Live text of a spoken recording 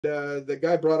The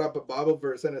guy brought up a Bible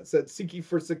verse and it said, "Seek ye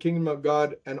first the kingdom of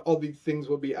God, and all these things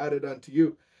will be added unto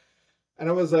you." And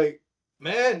I was like,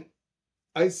 man,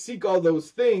 I seek all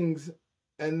those things,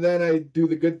 and then I do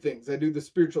the good things. I do the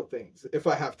spiritual things if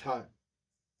I have time.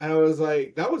 And I was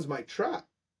like, that was my trap.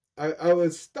 I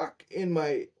was stuck in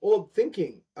my old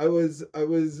thinking. I was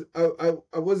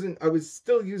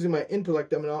still using my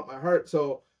intellect and not my heart.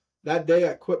 So that day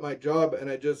I quit my job and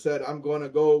I just said, I'm going to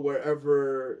go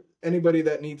wherever anybody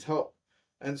that needs help.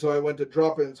 And so I went to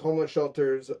drop-ins, homeless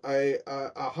shelters. I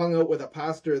hung out with a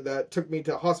pastor that took me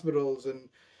to hospitals, and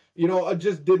I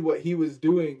just did what he was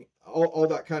doing, all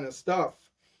that kind of stuff.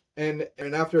 And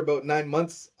after about 9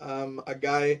 months, a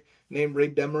guy named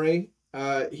Ray Demeray,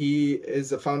 he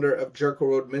is the founder of Jericho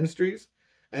Road Ministries,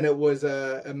 and it was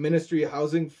a ministry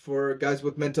housing for guys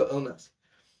with mental illness.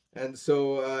 And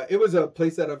so it was a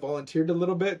place that I volunteered a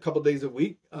little bit, a couple days a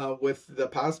week, with the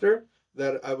pastor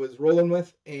that I was rolling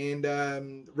with. And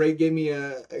Ray gave me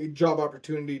a job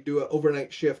opportunity to do an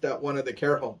overnight shift at one of the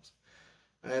care homes.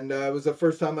 And it was the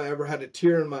first time I ever had a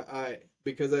tear in my eye,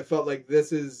 because I felt like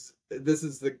this is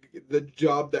the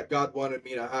job that God wanted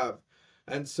me to have.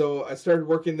 And so I started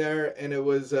working there, and it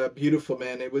was beautiful,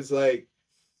 man. It was like,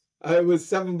 it was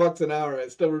 $7 an hour. I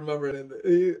still remember it. And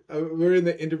we were in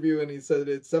the interview, and he said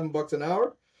it's $7 an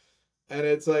hour. And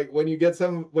it's like, when you get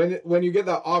when you get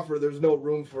that offer, there's no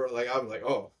room for it. Like, I'm like,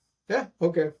 oh yeah,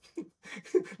 okay.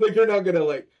 Like, you're not gonna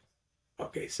like,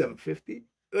 okay, 750.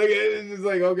 Like, it's just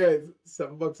like, okay,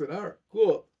 $7 an hour,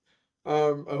 cool.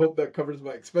 I hope that covers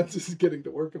my expenses getting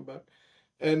to work and back.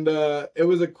 And it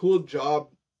was a cool job.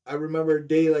 I remember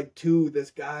day like 2, this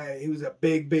guy, he was a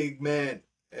big man,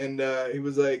 and he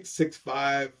was like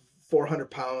 6'5",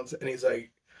 400 pounds, and he's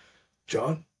like,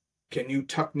 "John, can you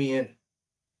tuck me in?"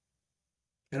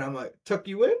 And I'm like, "Tuck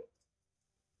you in?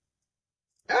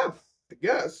 Yeah, I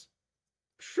guess.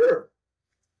 Sure.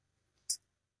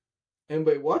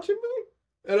 Anybody watching me?"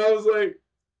 And I was like,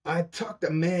 I tucked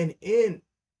a man in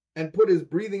and put his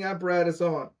breathing apparatus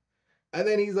on. And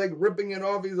then he's like ripping it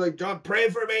off. He's like, "John, pray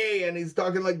for me." And he's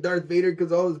talking like Darth Vader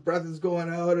because all his breath is going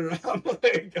out. And I'm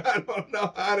like, I don't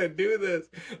know how to do this.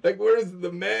 Like, where's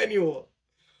the manual?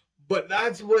 But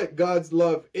that's what God's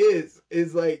love is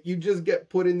like, you just get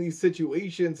put in these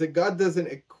situations, and God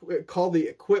doesn't call the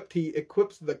equipped, he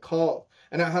equips the call.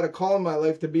 And I had a call in my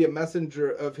life to be a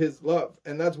messenger of his love.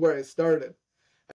 And that's where I started.